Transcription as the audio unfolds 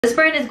This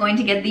brand is going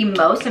to get the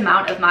most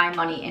amount of my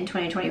money in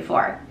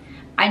 2024.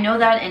 I know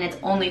that, and it's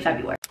only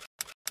February.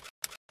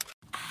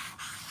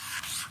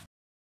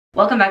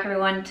 Welcome back,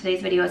 everyone.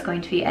 Today's video is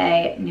going to be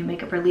a new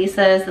makeup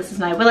releases. This is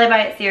my Will I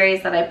Buy It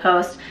series that I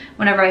post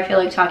whenever I feel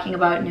like talking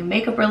about new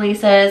makeup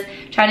releases,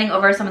 chatting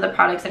over some of the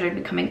products that are going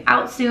to be coming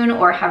out soon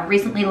or have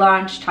recently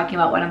launched, talking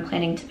about what I'm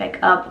planning to pick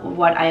up,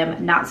 what I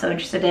am not so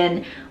interested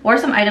in, or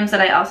some items that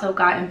I also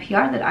got in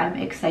PR that I'm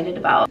excited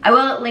about. I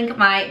will link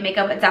my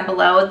makeup down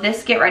below.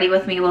 This Get Ready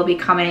With Me will be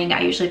coming. I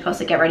usually post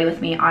a Get Ready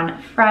With Me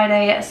on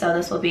Friday, so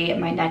this will be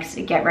my next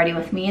Get Ready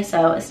With Me,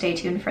 so stay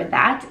tuned for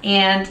that.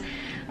 And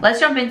let's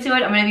jump into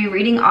it. I'm going to be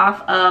reading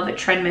off of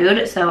Trend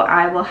Mood, so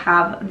I will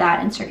have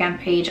that Instagram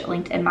page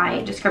linked in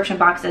my description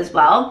box as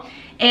well.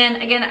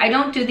 And again, I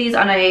don't do these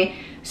on a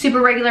super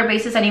regular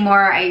basis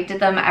anymore. I did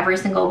them every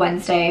single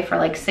Wednesday for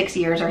like 6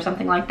 years or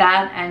something like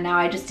that, and now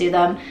I just do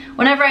them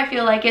whenever I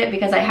feel like it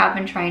because I have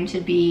been trying to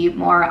be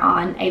more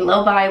on a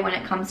low buy when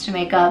it comes to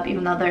makeup,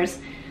 even though there's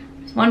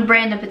one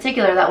brand in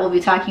particular that we'll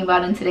be talking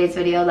about in today's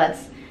video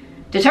that's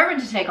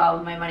determined to take all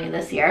of my money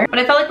this year. But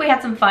I felt like we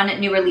had some fun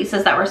new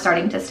releases that were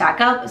starting to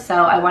stack up,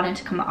 so I wanted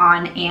to come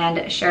on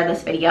and share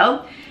this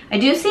video. I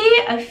do see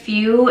a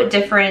few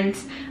different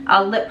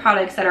lip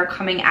products that are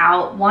coming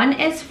out. One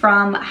is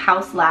from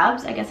Haus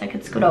Labs. I guess I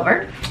could scoot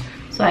over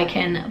so I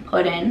can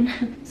put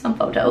in some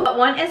photos.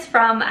 One is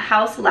from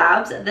Haus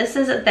Labs. This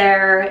is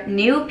their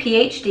new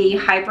PhD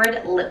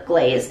Hybrid Lip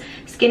Glaze.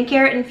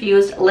 Skincare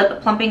infused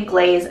lip plumping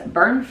glaze,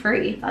 burn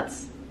free.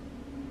 That's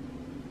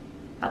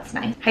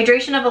nice.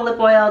 Hydration of a lip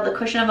oil, the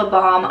cushion of a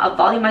balm, a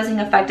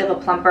volumizing effect of a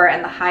plumper,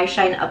 and the high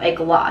shine of a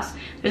gloss.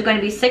 There's going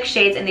to be 6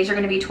 shades, and these are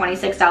going to be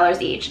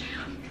 $26 each.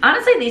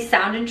 Honestly, these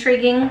sound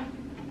intriguing.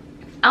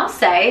 I'll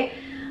say,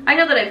 I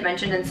know that I've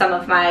mentioned in some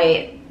of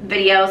my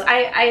videos,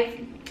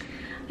 I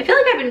feel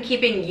like I've been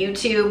keeping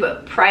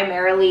YouTube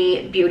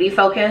primarily beauty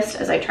focused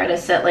as I try to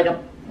sit like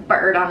a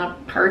bird on a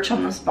perch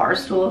on this bar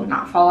stool and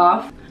not fall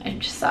off. I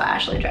just saw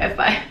Ashley drive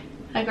by.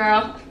 Hi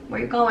girl, where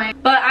you going?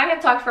 But I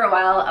have talked for a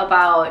while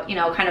about, you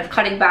know, kind of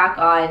cutting back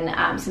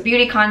on some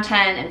beauty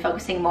content and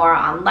focusing more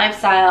on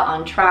lifestyle,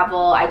 on travel.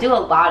 I do a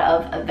lot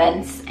of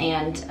events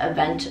and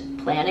event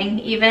planning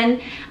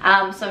even,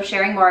 so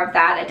sharing more of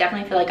that. I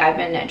definitely feel like I've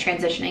been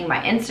transitioning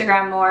my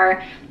Instagram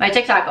more. My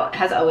TikTok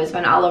has always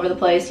been all over the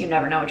place. You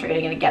never know what you're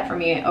gonna get from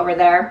me over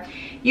there.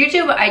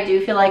 YouTube, I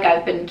do feel like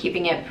I've been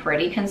keeping it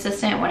pretty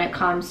consistent when it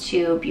comes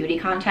to beauty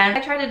content.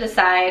 I try to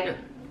decide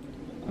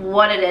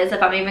what it is,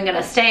 if I'm even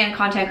gonna stay in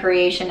content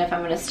creation, if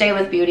I'm gonna stay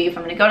with beauty, if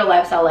I'm gonna go to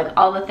lifestyle, like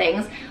all the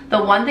things.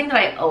 The one thing that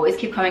I always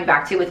keep coming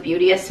back to with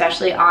beauty,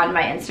 especially on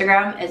my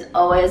Instagram, is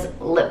always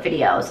lip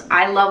videos.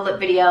 I love lip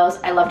videos.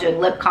 I love doing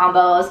lip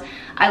combos.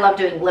 I love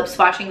doing lip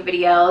swatching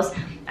videos.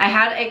 I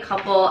had a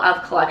couple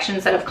of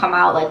collections that have come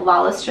out, like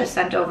Lawless just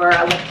sent over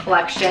a lip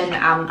collection.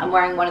 I'm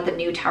wearing one of the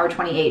new Tower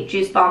 28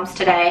 juice bombs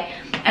today,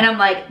 and I'm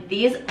like,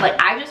 these,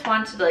 like, I just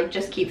want to like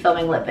just keep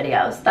filming lip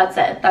videos. That's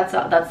it. That's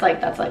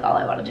like all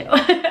I want to do.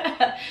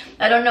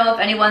 I don't know if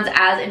anyone's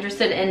as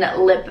interested in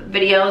lip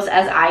videos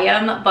as I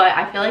am, but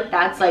I feel like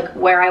that's like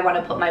where I want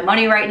to put my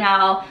money right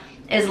now,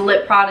 is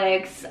lip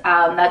products.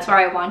 That's where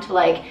I want to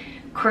like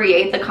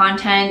create the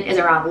content, is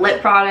around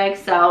lip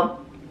products. So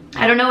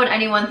I don't know what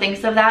anyone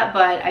thinks of that,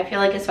 but I feel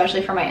like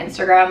especially for my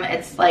Instagram,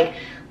 it's like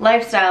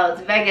lifestyle,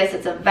 it's Vegas,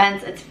 it's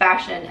events, it's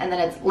fashion, and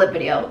then it's lip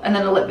video, and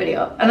then a lip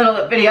video, and then a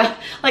lip video.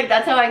 Like,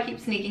 that's how I keep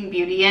sneaking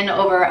beauty in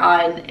over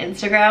on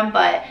Instagram.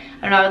 But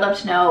I don't know, I'd love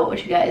to know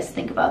what you guys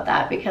think about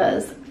that,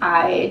 because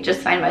I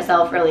just find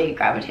myself really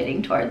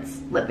gravitating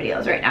towards lip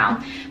videos right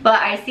now. But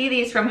I see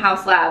these from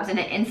Haus Labs, and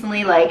it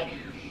instantly, like,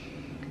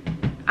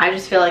 I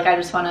just feel like I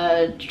just want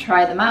to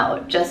try them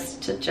out,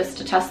 just to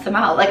test them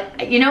out.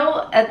 Like, you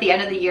know, at the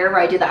end of the year where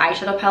I do the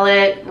eyeshadow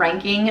palette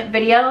ranking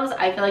videos,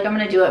 I feel like I'm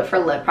going to do it for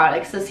lip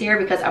products this year,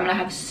 because I'm going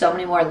to have so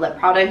many more lip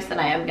products than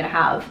I am going to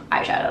have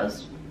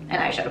eyeshadows and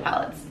eyeshadow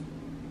palettes.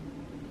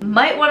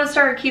 Might want to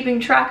start keeping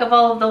track of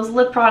all of those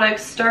lip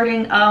products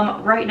starting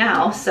right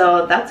now,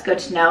 so that's good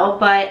to know.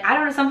 But I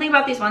don't know, something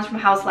about these ones from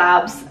Haus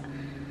Labs,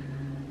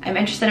 I'm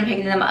interested in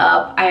picking them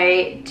up.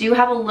 I do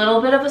have a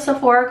little bit of a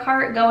Sephora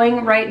cart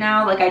going right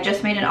now. Like, I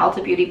just made an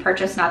Ulta Beauty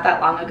purchase not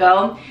that long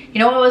ago. You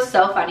know what was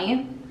so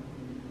funny?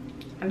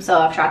 I'm so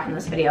off track in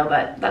this video,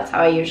 but that's how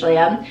I usually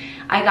am.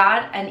 I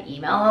got an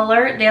email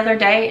alert the other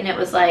day, and it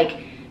was like,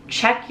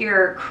 check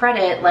your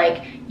credit,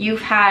 like you've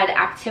had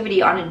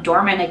activity on a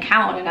dormant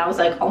account. And I was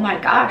like, oh my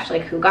gosh,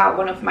 like who got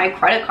one of my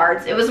credit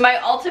cards? It was my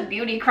Ulta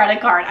Beauty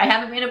credit card. I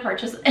haven't made a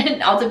purchase in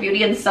Ulta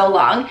Beauty in so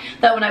long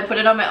that when I put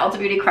it on my Ulta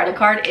Beauty credit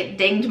card, it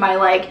dinged my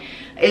like,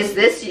 is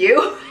this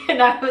you?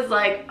 And I was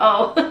like,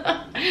 oh,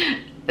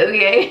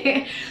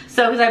 okay.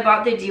 So, because I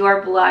bought the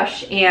Dior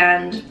blush,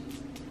 and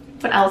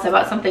what else? I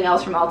bought something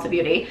else from Ulta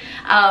Beauty.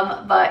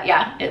 But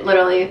yeah, it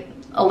literally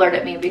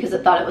alerted me because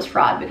it thought it was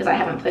fraud, because I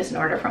haven't placed an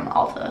order from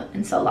Ulta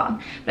in so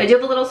long. But I do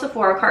have a little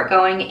Sephora cart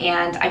going,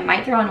 and I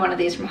might throw in one of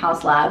these from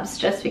Haus Labs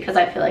just because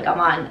I feel like I'm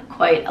on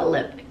quite a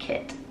lip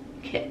kick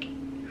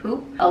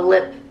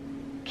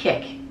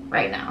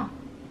right now.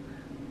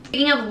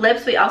 Speaking of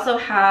lips, we also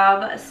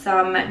have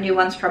some new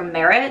ones from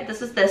Mcgrth.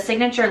 This is the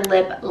Signature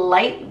Lip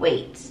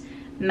Lightweight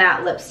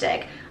Matte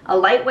Lipstick. A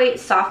lightweight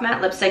soft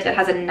matte lipstick that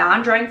has a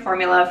non-drying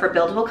formula for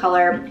buildable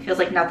color. It feels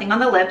like nothing on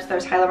the lips.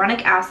 There's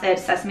hyaluronic acid,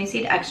 sesame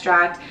seed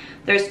extract.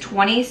 There's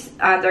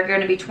they're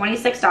going to be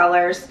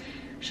 $26.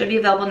 Should be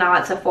available now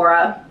at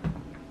Sephora.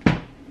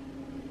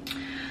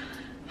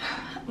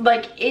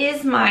 Like,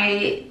 is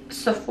my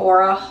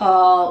Sephora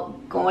haul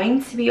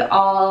going to be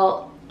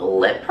all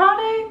lip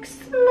products?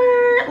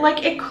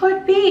 Like, it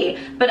could be,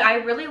 but I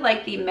really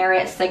like the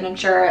Mcgrth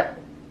Signature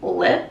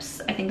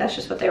lips. I think that's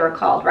just what they were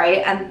called,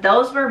 right? And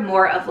those were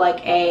more of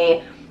like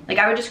I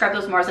would describe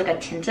those more as like a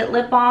tinted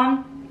lip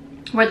balm,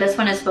 where this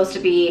one is supposed to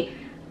be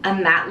a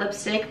matte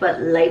lipstick but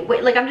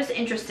lightweight. Like, I'm just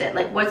interested,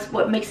 like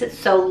what makes it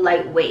so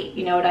lightweight,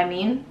 you know what I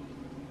mean?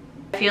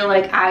 I feel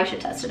like I should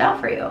test it out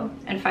for you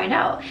and find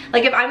out.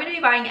 Like, if I'm going to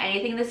be buying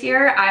anything this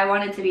year, I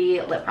want it to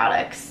be lip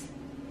products.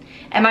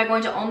 Am I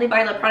going to only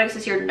buy lip products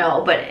this year?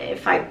 No, but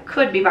if I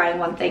could be buying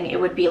one thing, it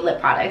would be lip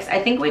products.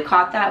 I think we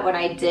caught that when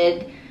I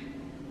did,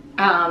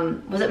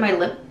 was it my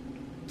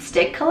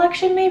lipstick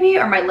collection maybe?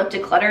 Or my lip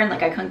declutter, and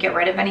like I couldn't get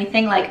rid of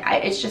anything. Like,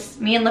 it's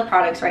just, me and lip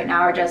products right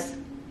now are just,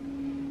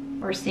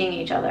 we're seeing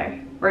each other.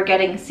 We're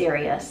getting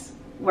serious.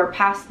 We're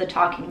past the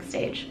talking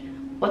stage.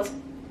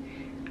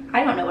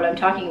 I don't know what I'm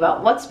talking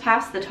about. What's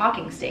past the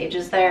talking stage?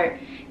 Is there,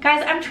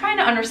 guys, I'm trying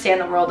to understand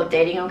the world of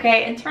dating,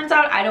 okay? And turns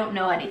out I don't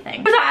know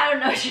anything. I don't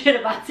know shit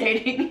about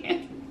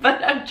dating,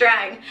 but I'm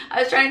trying.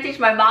 I was trying to teach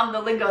my mom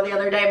the lingo the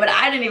other day, but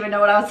I didn't even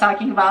know what I was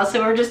talking about. So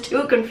we're just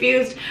two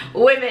confused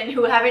women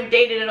who haven't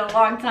dated in a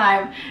long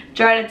time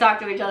trying to talk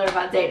to each other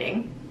about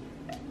dating.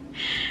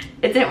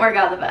 It didn't work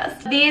out the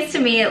best. These to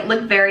me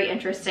look very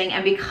interesting,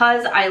 and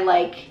because I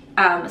like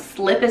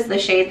Slip is the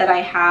shade that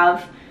I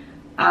have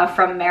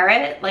from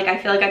Mcgrth, like I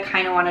feel like I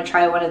kind of want to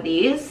try one of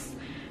these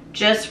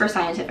just for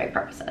scientific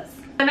purposes.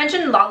 I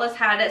mentioned Lawless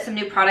had some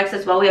new products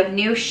as well. We have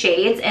new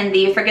shades in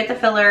the Forget the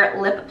Filler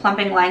Lip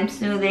Plumping Line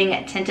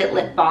Smoothing Tinted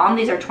Lip Balm.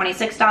 These are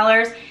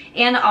 $26,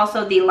 and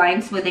also the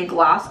Line Smoothing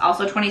Gloss,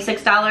 also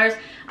 $26.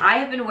 I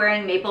have been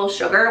wearing Maple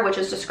Sugar, which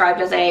is described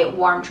as a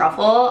warm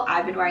truffle.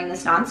 I've been wearing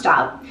this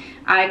nonstop.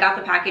 I got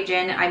the package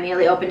in, I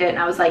immediately opened it, and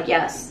I was like,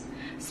 yes,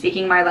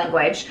 speaking my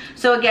language.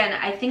 So again,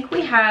 I think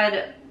we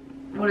had,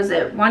 what is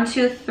it, 1,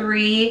 2,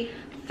 3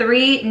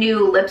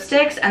 new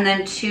lipsticks and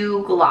then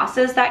 2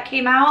 glosses that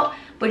came out.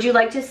 Would you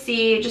like to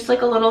see just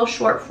like a little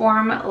short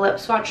form lip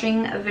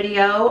swatching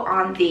video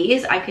on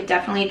these? I could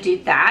definitely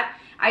do that.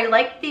 I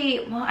like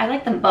I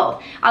like them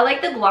both. I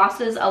like the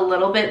glosses a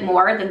little bit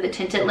more than the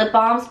tinted lip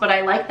balms, but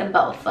I like them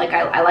both. Like,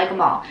 I like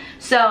them all.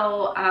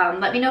 So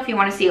let me know if you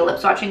want to see a lip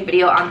swatching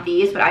video on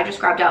these, but I just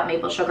grabbed out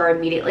Maple Sugar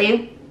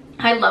immediately.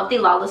 I love the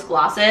Lawless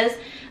glosses.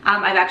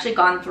 I've actually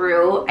gone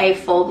through a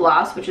full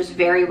gloss, which is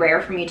very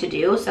rare for me to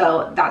do,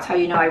 so that's how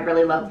you know I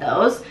really love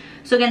those.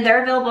 So again,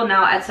 they're available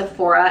now at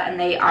Sephora, and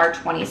they are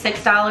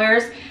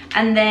 $26.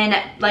 And then,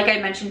 like I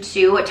mentioned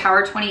too,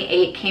 Tower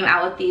 28 came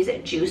out with these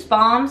juice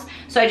bombs.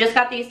 So I just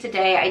got these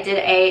today. I did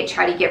a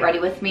try to get ready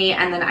with me,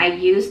 and then I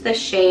used the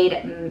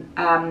shade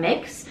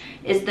Mix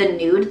is the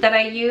nude that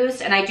I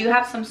used. And I do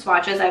have some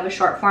swatches. I have a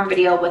short form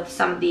video with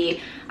some of the,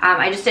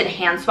 I just did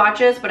hand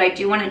swatches, but I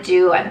do want to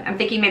do, I'm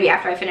thinking maybe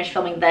after I finish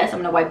filming this,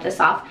 I'm going to wipe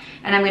this off,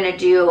 and I'm going to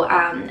do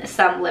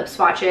some lip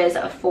swatches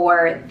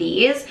for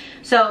these.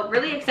 So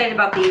really excited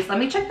about these. Let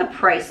me check the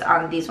price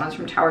on these ones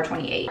from Tower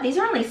 28. These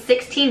are only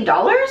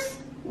 $16.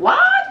 What?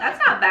 That's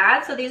not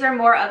bad. So these are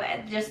more of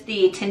just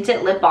the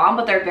tinted lip balm,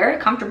 but they're very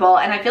comfortable,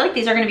 and I feel like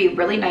these are going to be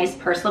really nice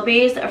purse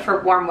lippies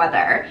for warm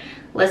weather.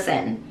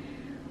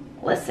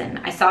 Listen,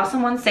 I saw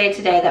someone say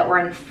today that we're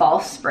in fall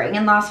spring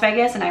in Las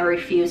Vegas, and I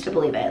refuse to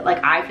believe it.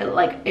 Like, I feel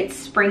like it's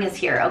spring is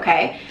here,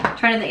 okay? I'm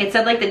trying to think. It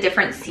said like the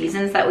different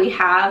seasons that we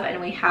have,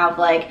 and we have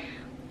like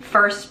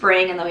first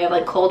spring, and then we have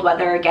like cold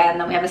weather again,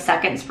 then we have a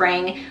second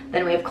spring,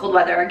 then we have cold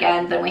weather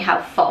again, then we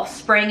have fall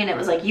spring, and it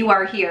was like, you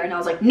are here. And I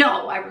was like,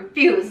 no, I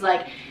refuse.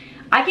 Like,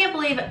 I can't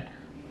believe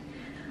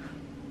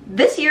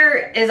this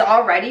year is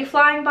already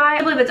flying by. I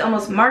can't believe it's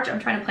almost March. I'm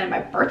trying to plan my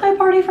birthday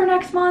party for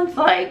next month.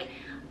 Like,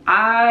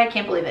 I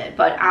can't believe it,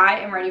 but I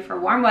am ready for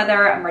warm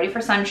weather. I'm ready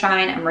for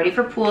sunshine. I'm ready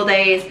for pool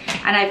days.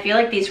 And I feel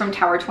like these from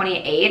Tower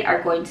 28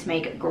 are going to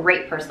make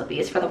great purse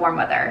lippies for the warm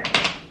weather.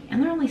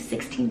 And they're only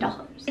 $16.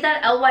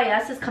 That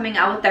LYS is coming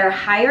out with their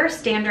Higher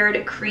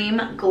Standard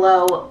Cream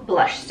Glow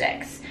Blush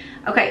Sticks.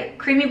 Okay,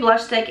 creamy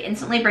blush stick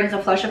instantly brings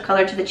a flush of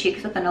color to the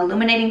cheeks with an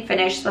illuminating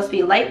finish. Supposed to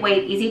be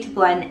lightweight, easy to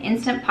blend,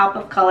 instant pop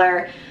of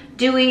color,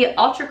 dewy,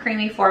 ultra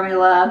creamy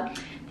formula.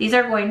 These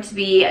are going to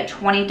be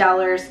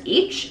 $20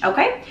 each,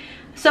 okay?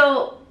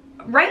 So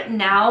Right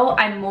now,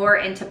 I'm more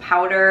into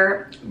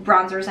powder,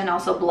 bronzers, and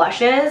also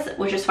blushes,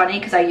 which is funny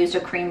because I used a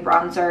cream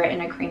bronzer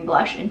and a cream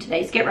blush in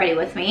today's Get Ready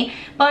With Me,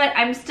 but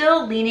I'm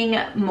still leaning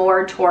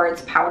more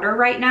towards powder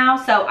right now.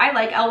 So I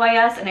like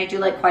LYS and I do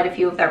like quite a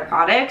few of their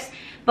products,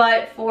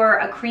 but for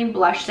a cream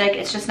blush stick,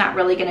 it's just not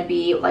really gonna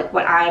be like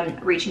what I'm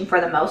reaching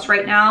for the most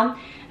right now.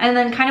 And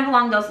then kind of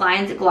along those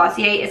lines,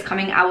 Glossier is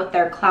coming out with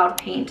their Cloud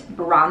Paint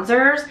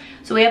bronzers.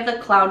 So we have the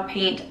Cloud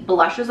Paint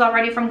blushes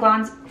already from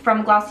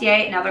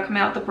Glossier. Now they're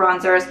coming out with the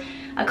bronzers.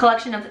 A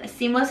collection of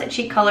seamless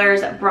cheek colors,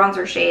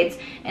 bronzer shades,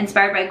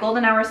 inspired by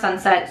Golden Hour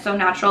Sunset. So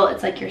natural,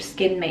 it's like your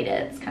skin made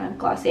it. It's kind of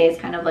Glossier,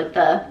 it's kind of like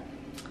the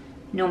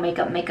no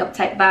makeup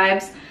type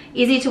vibes.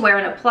 Easy to wear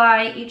and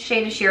apply. Each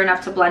shade is sheer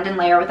enough to blend and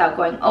layer without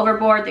going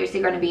overboard. These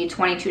are going to be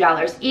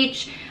 $22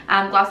 each.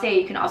 Glossier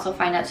you can also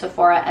find at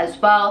Sephora as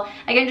well.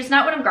 Again, just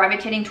not what I'm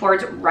gravitating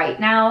towards right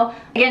now.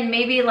 Again,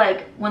 maybe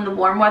like when the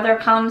warm weather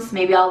comes,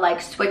 maybe I'll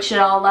like switch it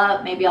all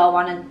up. Maybe I'll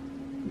want to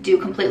do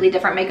completely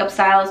different makeup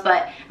styles,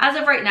 but as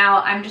of right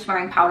now, I'm just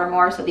wearing powder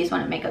more, so these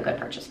wouldn't make a good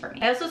purchase for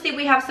me. I also see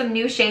we have some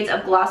new shades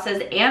of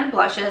glosses and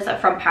blushes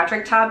from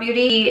Patrick Ta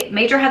Beauty. The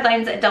Major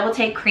Headlines Double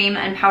Take Cream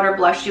and Powder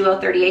Blush Duo,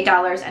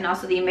 $38, and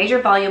also the Major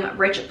Volume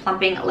Rich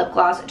Plumping Lip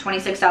Gloss,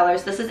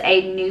 $26. This is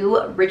a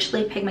new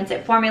richly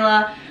pigmented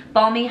formula.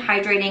 Balmy,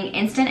 hydrating,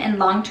 instant and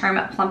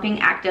long-term plumping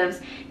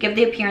actives give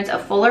the appearance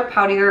of fuller,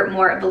 powderier,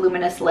 more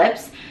voluminous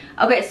lips.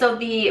 Okay, so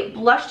the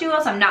blush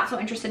duos I'm not so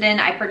interested in.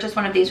 I purchased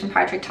one of these from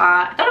Patrick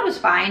Ta. I thought it was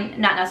fine,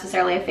 not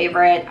necessarily a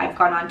favorite. I've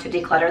gone on to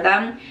declutter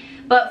them.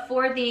 But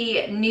for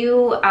the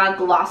new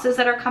glosses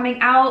that are coming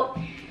out,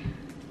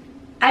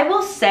 I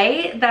will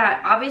say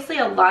that obviously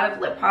a lot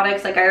of lip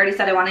products, like I already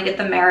said, I want to get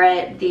the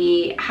Merit,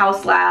 the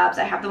Haus Labs,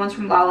 I have the ones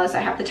from Lawless,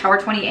 I have the Tower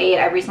 28,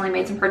 I recently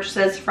made some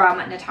purchases from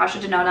Natasha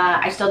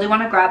Denona. I still do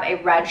want to grab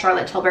a red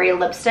Charlotte Tilbury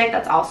lipstick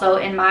that's also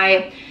in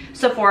my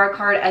Sephora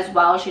cart as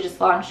well. She just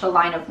launched a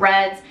line of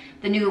reds.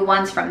 The new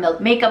ones from Milk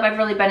Makeup I've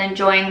really been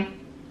enjoying.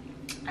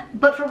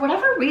 But for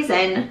whatever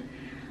reason,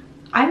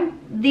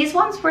 these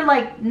ones were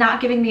like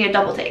not giving me a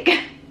double take.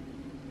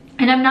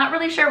 And I'm not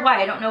really sure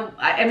why. I don't know.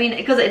 I mean,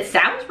 because it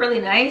sounds really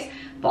nice.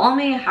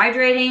 Balmy,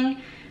 hydrating.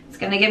 It's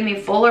gonna give me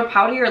fuller,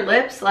 powderier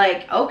lips.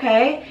 Like,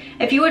 okay.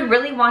 If you would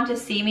really want to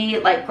see me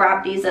like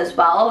grab these as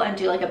well and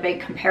do like a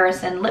big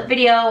comparison lip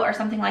video or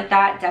something like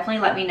that,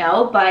 definitely let me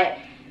know. But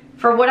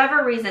for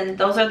whatever reason,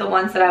 those are the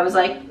ones that I was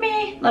like,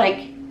 meh,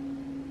 like,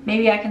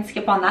 maybe I can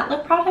skip on that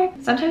lip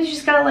product. Sometimes you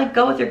just gotta like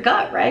go with your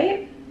gut,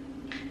 right?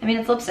 I mean,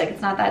 it's lipstick,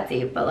 it's not that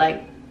deep, but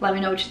like, let me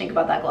know what you think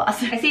about that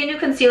gloss. I see a new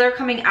concealer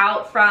coming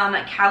out from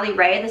Cali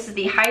Ray. This is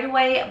the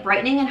Hideaway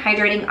Brightening and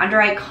Hydrating Under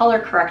Eye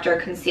Color Corrector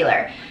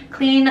Concealer.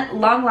 Clean,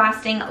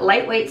 long-lasting,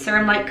 lightweight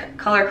serum-like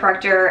color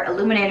corrector,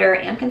 illuminator,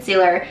 and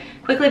concealer.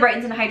 Quickly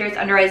brightens and hydrates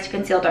under eyes to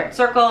conceal dark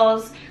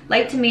circles.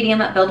 Light to medium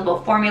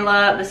buildable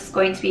formula. This is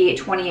going to be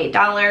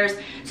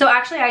 $28. So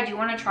actually I do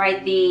want to try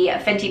the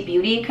Fenty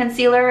Beauty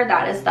concealer.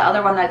 That is the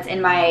other one that's in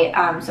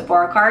my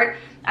Sephora cart.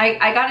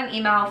 I got an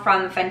email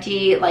from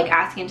Fenty like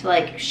asking to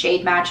like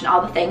shade match and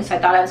all the things, so I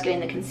thought I was getting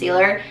the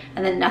concealer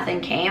and then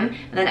nothing came.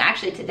 And then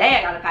actually today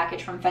I got a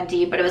package from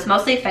Fenty, but it was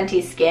mostly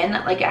Fenty Skin.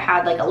 Like it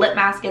had like a lip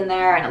mask in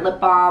there and a lip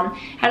balm.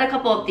 Had a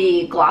couple of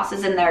the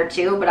glosses in there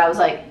too, but I was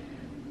like,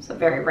 it's a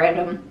very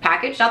random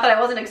package. Not that I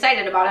wasn't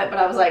excited about it, but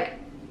I was like,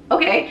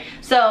 okay.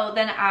 So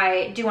then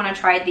I do want to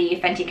try the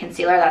Fenty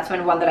concealer. That's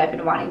been one that I've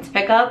been wanting to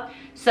pick up.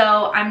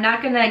 So I'm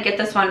not gonna get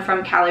this one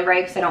from Cali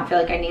Ray because I don't feel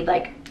like I need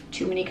like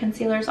too many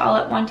concealers all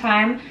at one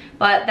time,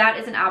 but that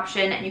is an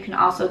option. And you can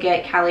also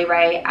get Cali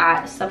Ray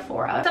at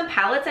Sephora. Some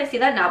palettes, I see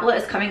that Nabla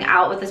is coming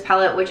out with this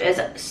palette, which is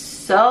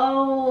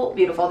so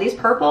beautiful. These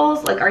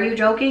purples, like, are you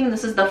joking?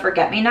 This is the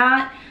Forget Me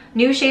Not.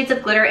 New shades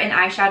of glitter and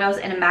eyeshadows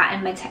in a matte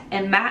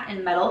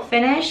and metal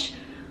finish.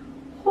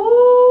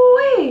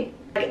 Ooh-wee.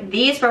 Like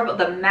these purple,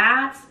 the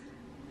mattes,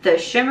 the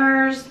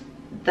shimmers,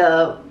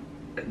 the,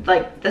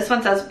 like this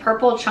one says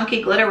purple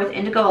chunky glitter with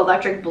indigo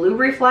electric blue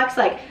reflex.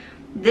 Like,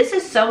 this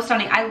is so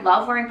stunning. I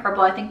love wearing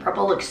purple. I think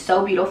purple looks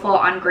so beautiful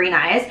on green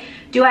eyes.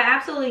 Do I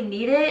absolutely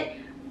need it?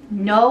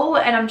 No,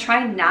 and I'm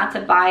trying not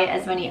to buy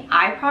as many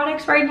eye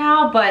products right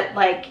now, but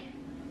like,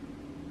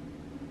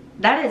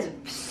 that is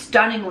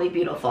stunningly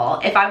beautiful.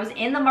 If I was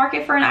in the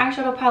market for an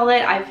eyeshadow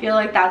palette, I feel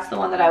like that's the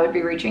one that I would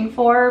be reaching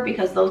for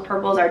because those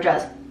purples are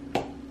just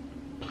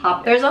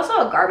pop. There's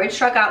also a garbage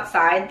truck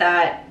outside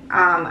that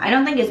I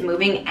don't think is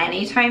moving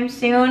anytime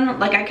soon.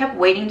 Like I kept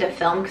waiting to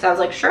film because I was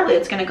like, surely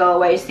it's gonna go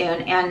away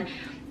soon, and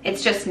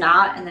it's just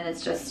not. And then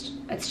it's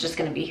just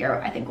gonna be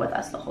here, I think, with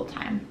us the whole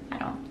time.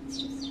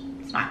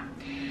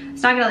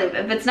 It's not gonna leave.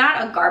 If it's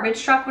not a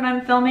garbage truck when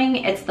I'm filming,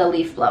 it's the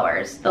leaf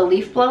blowers. The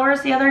leaf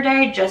blowers the other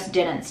day just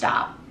didn't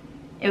stop.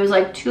 It was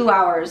like 2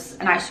 hours,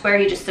 and I swear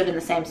he just stood in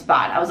the same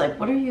spot. I was like,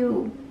 what are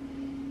you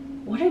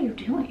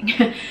doing?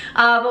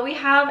 But we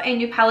have a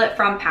new palette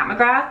from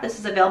Mcgrth. This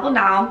is available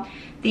now.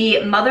 The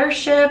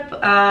Mothership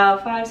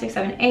 5, 6,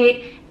 7,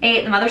 8,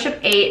 the Mothership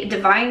 8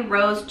 Divine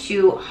Rose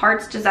to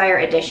Heart's Desire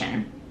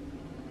Edition.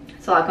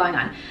 It's a lot going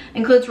on.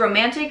 Includes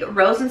romantic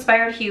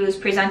rose-inspired hues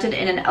presented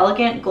in an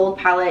elegant gold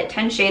palette,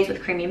 10 shades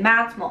with creamy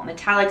mattes, molten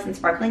metallics, and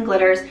sparkling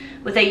glitters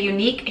with a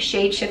unique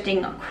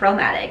shade-shifting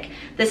chromatic.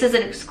 This is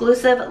an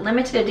exclusive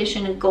limited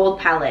edition gold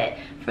palette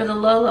for the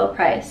low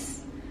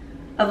price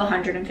of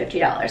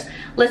 $150.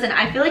 Listen,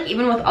 I feel like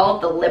even with all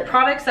of the lip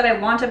products that I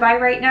want to buy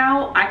right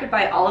now, I could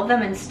buy all of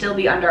them and still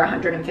be under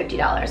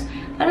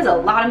 $150. That is a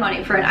lot of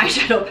money for an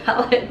eyeshadow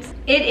palette.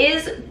 It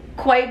is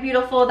quite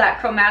beautiful. That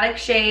chromatic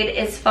shade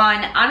is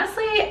fun.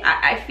 Honestly,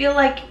 I feel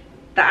like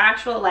the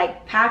actual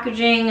like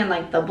packaging and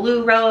like the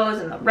blue rose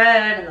and the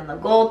red and then the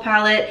gold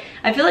palette,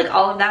 I feel like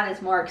all of that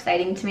is more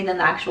exciting to me than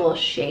the actual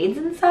shades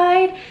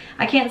inside.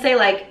 I can't say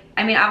like,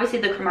 I mean, obviously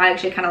the chromatic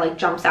shade kind of like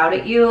jumps out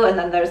at you, and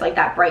then there's like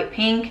that bright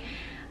pink.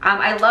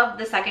 I love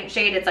the second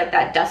shade. It's like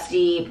that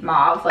dusty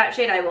mauve. That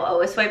shade I will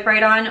always swipe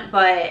right on,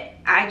 but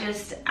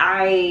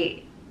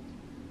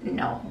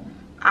no.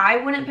 I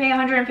wouldn't pay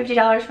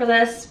 $150 for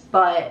this,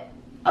 but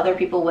other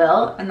people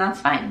will, and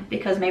that's fine,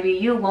 because maybe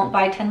you won't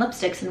buy 10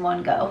 lipsticks in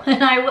one go,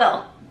 and I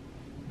will.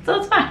 So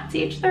it's fine, it's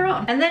each their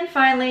own. And then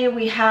finally,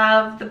 we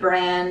have the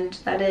brand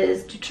that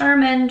is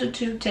determined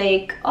to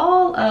take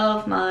all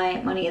of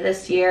my money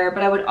this year,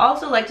 but I would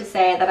also like to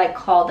say that I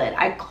called it.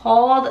 I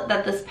called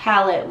that this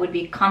palette would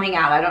be coming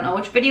out. I don't know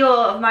which video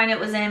of mine it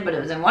was in, but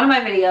it was in one of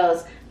my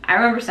videos. I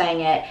remember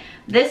saying it.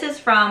 This is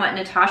from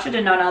Natasha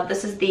Denona.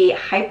 This is the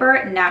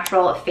Hyper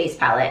Natural Face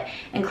Palette.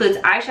 Includes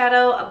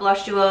eyeshadow, a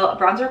blush duo, a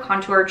bronzer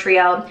contour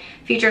trio.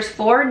 Features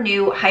 4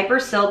 new Hyper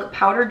Silk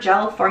Powder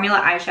Gel Formula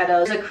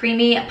eyeshadows, a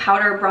creamy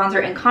powder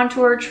bronzer and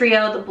contour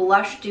trio, the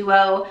blush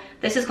duo.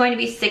 This is going to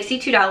be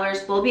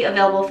 $62. Will be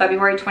available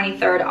February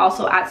 23rd,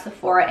 also at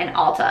Sephora and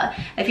Ulta.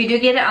 If you do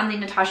get it on the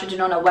Natasha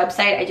Denona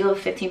website, I do have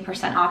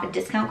 15% off a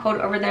discount code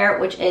over there,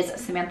 which is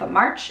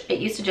SAMANTHAMARCH. It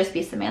used to just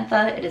be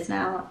Samantha. It is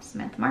now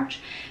SAMANTHAMARCH.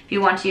 If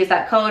you want to use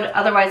that code.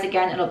 Otherwise,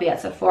 again, it'll be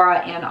at Sephora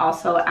and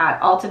also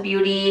at Ulta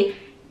Beauty.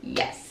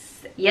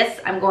 Yes,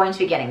 I'm going to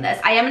be getting this.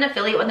 I am an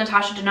affiliate with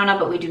Natasha Denona,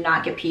 but we do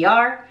not get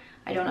PR.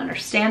 I don't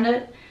understand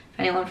it. If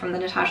anyone from the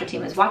Natasha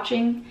team is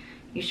watching,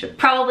 you should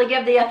probably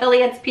give the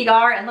affiliates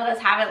PR and let us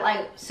have it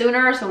like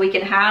sooner so we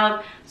can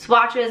have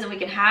swatches and we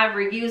can have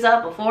reviews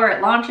up before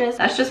it launches.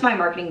 That's just my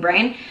marketing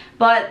brain.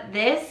 But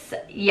this,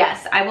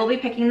 yes, I will be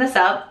picking this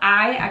up.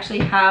 I actually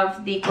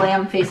have the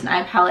Glam Face and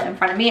Eye palette in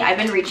front of me. I've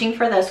been reaching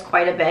for this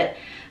quite a bit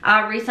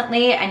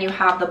recently, and you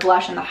have the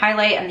blush and the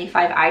highlight and the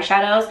 5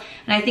 eyeshadows.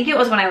 And I think it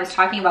was when I was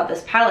talking about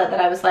this palette that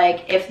I was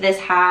like, if this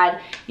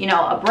had, you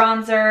know, a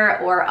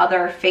bronzer or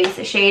other face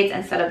shades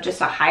instead of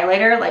just a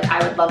highlighter, like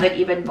I would love it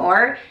even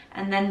more.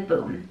 And then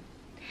boom.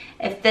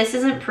 If this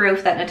isn't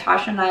proof that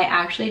Natasha and I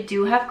actually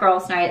do have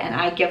girls' night and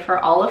I give her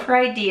all of her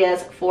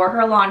ideas for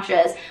her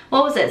launches.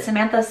 What was it?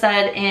 Samantha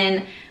said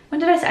in, when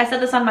did I say? I said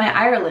this on my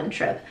Ireland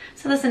trip.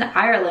 So this in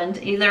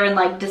Ireland, either in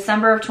like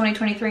December of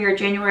 2023 or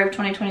January of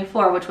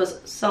 2024, which was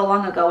so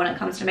long ago when it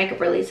comes to makeup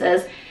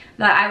releases,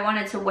 that I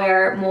wanted to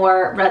wear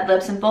more red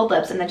lips and bold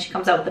lips, and then she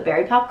comes out with the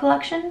Berry Pop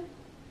collection.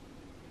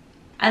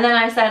 And then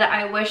I said,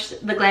 I wish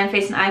the Glam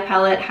Face and Eye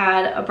palette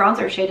had a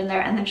bronzer shade in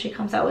there, and then she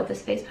comes out with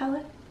this face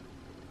palette.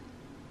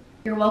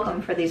 You're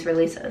welcome for these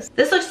releases.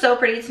 This looks so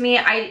pretty to me.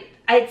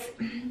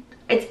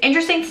 It's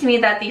interesting to me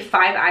that the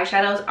 5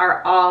 eyeshadows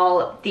are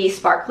all the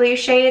sparkly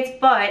shades,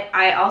 but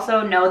I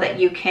also know that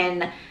you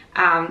can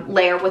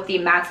layer with the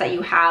mattes that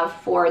you have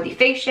for the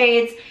face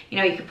shades. You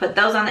know, you could put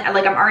those on,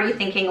 like I'm already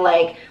thinking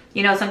like,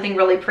 you know, something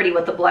really pretty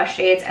with the blush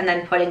shades and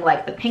then putting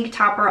like the pink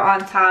topper on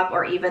top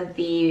or even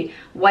the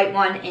white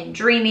one in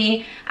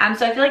Dreamy.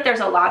 So I feel like there's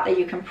a lot that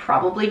you can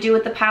probably do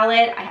with the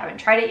palette. I haven't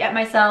tried it yet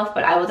myself,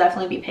 but I will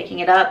definitely be picking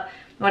it up.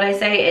 What I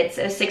say, it's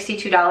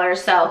 $62,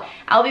 so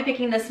I'll be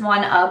picking this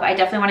one up. I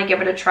definitely want to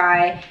give it a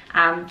try,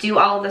 do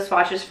all of the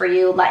swatches for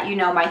you, let you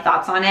know my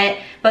thoughts on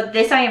it. But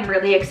this I am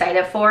really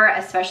excited for,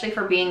 especially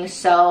for being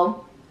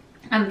so,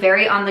 I'm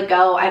very on the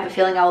go. I have a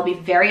feeling I will be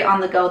very on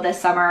the go this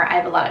summer. I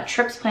have a lot of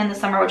trips planned this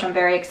summer, which I'm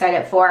very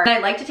excited for. And I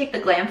like to take the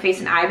Glam Face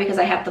and Eye because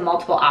I have the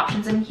multiple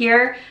options in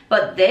here.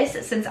 But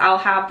this, since I'll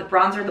have the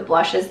bronzer, the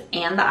blushes,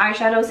 and the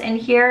eyeshadows in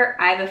here,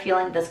 I have a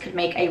feeling this could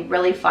make a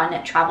really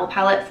fun travel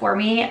palette for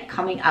me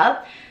coming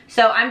up.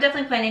 So I'm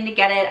definitely planning to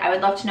get it. I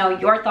would love to know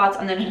your thoughts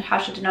on the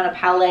Natasha Denona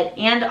palette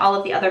and all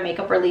of the other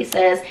makeup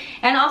releases.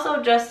 And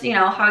also just, you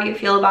know, how you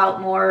feel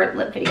about more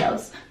lip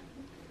videos.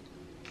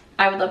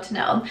 I would love to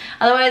know.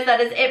 Otherwise,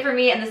 that is it for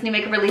me in this new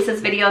makeup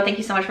releases video. Thank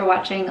you so much for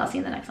watching. I'll see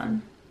you in the next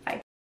one.